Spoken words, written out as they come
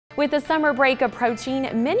With the summer break approaching,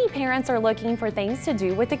 many parents are looking for things to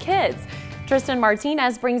do with the kids. Tristan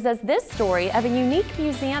Martinez brings us this story of a unique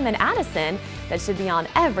museum in Addison that should be on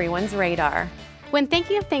everyone's radar. When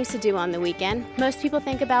thinking of things to do on the weekend, most people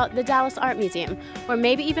think about the Dallas Art Museum or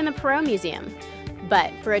maybe even the Perot Museum.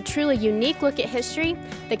 But for a truly unique look at history,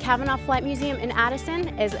 the Cavanaugh Flight Museum in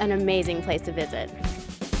Addison is an amazing place to visit.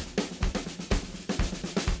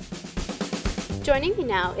 Joining me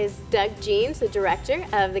now is Doug Jeans, the director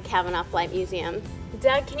of the Cavanaugh Flight Museum.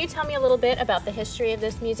 Doug, can you tell me a little bit about the history of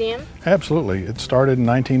this museum? Absolutely. It started in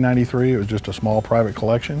 1993. It was just a small private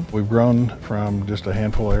collection. We've grown from just a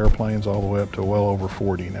handful of airplanes all the way up to well over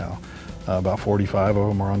 40 now. About 45 of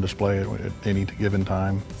them are on display at any given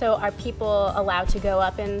time. So are people allowed to go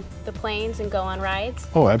up in the planes and go on rides?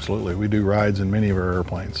 Oh, absolutely. We do rides in many of our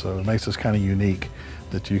airplanes, so it makes us kind of unique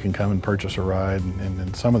that you can come and purchase a ride,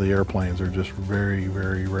 and some of the airplanes are just very,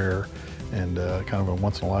 very rare and kind of a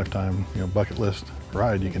once-in-a-lifetime, bucket list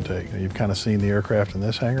ride you can take. You've kind of seen the aircraft in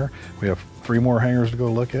this hangar. We have 3 more hangars to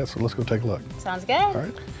go look at, so let's go take a look. Sounds good. All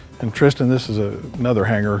right. And Tristan, this is another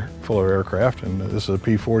hangar full of aircraft, and this is a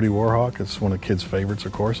P-40 Warhawk. It's one of the kids' favorites,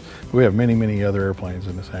 of course. We have many, many other airplanes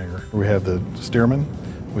in this hangar. We have the Stearman,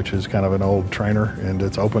 which is kind of an old trainer, and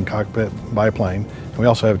it's open cockpit biplane. And we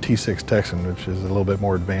also have a T-6 Texan, which is a little bit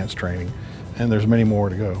more advanced training. And there's many more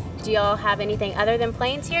to go. Do y'all have anything other than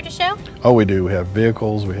planes here to show? Oh, we do. We have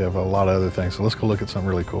vehicles. We have a lot of other things. So let's go look at something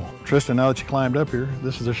really cool. Tristan, now that you climbed up here,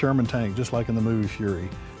 this is a Sherman tank, just like in the movie Fury.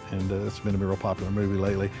 And it's been a real popular movie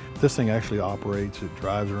lately. This thing actually operates, it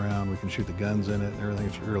drives around, we can shoot the guns in it and everything.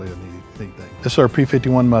 It's really a neat thing. This is our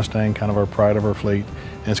P-51 Mustang, kind of our pride of our fleet,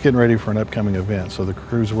 and it's getting ready for an upcoming event. So the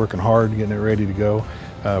crew's working hard, getting it ready to go.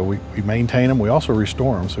 We maintain them, we also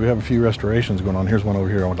restore them. So we have a few restorations going on. Here's one over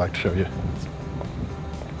here I would like to show you.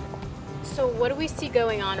 So what do we see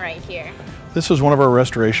going on right here? This is one of our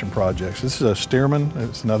restoration projects. This is a Stearman.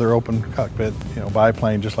 It's another open cockpit,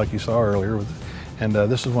 biplane, just like you saw earlier. And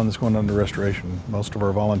this is one that's going under restoration. Most of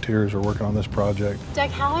our volunteers are working on this project.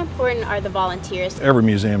 Doug, how important are the volunteers? Every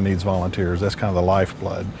museum needs volunteers. That's kind of the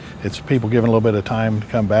lifeblood. It's people giving a little bit of time to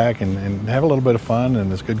come back and have a little bit of fun,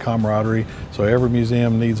 and it's good camaraderie. So every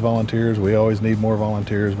museum needs volunteers. We always need more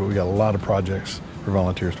volunteers, but we got a lot of projects for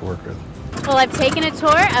volunteers to work with. Well, I've taken a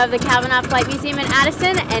tour of the Cavanaugh Flight Museum in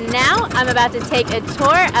Addison, and now I'm about to take a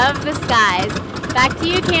tour of the skies. Back to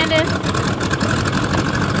you, Kandace.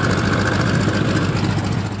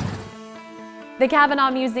 The Cavanaugh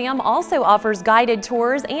Museum also offers guided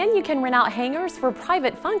tours, and you can rent out hangars for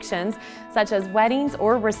private functions such as weddings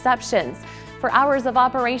or receptions. For hours of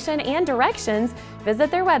operation and directions, visit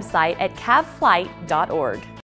their website at cavflight.org.